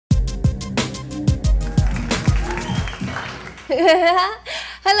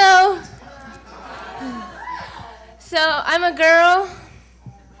Hello. So I'm a girl.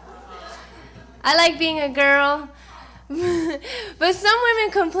 I like being a girl. But some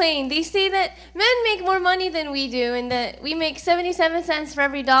women complain. They say that men make more money than we do and that we make 77 cents for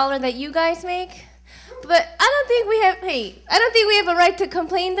every dollar that you guys make. But I don't think we have a right to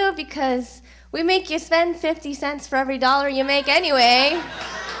complain though, because we make you spend 50 cents for every dollar you make anyway.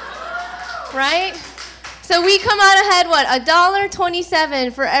 Right? So we come out ahead, what,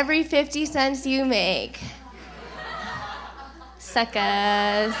 $1.27 for every 50 cents you make.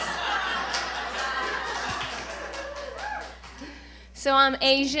 Suckers. So I'm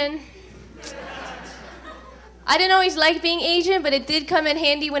Asian. I didn't always like being Asian, but it did come in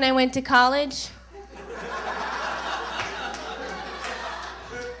handy when I went to college.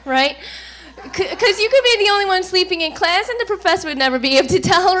 Right? Because you could be the only one sleeping in class and the professor would never be able to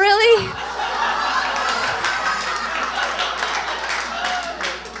tell, really.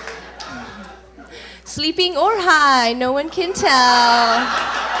 Sleeping or high, no one can tell.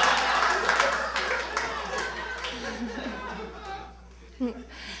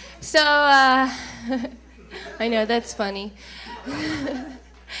 So, I know, that's funny.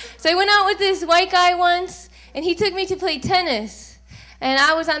 So I went out with this white guy once, and he took me to play tennis. And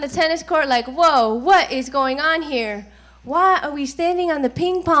I was on the tennis court like, whoa, what is going on here? Why are we standing on the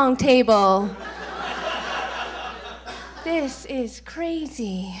ping pong table? This is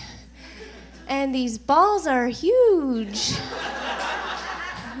crazy. And these balls are huge.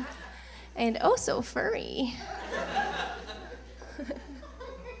 And oh so furry.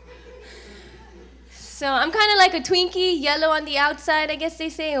 So I'm kind of like a Twinkie, yellow on the outside, I guess they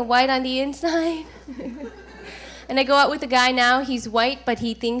say, and white on the inside. And I go out with a guy now, he's white, but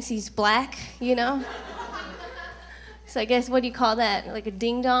he thinks he's black, you know? So I guess, what do you call that? Like a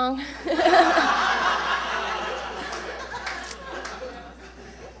ding-dong?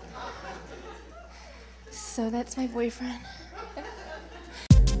 So that's my boyfriend.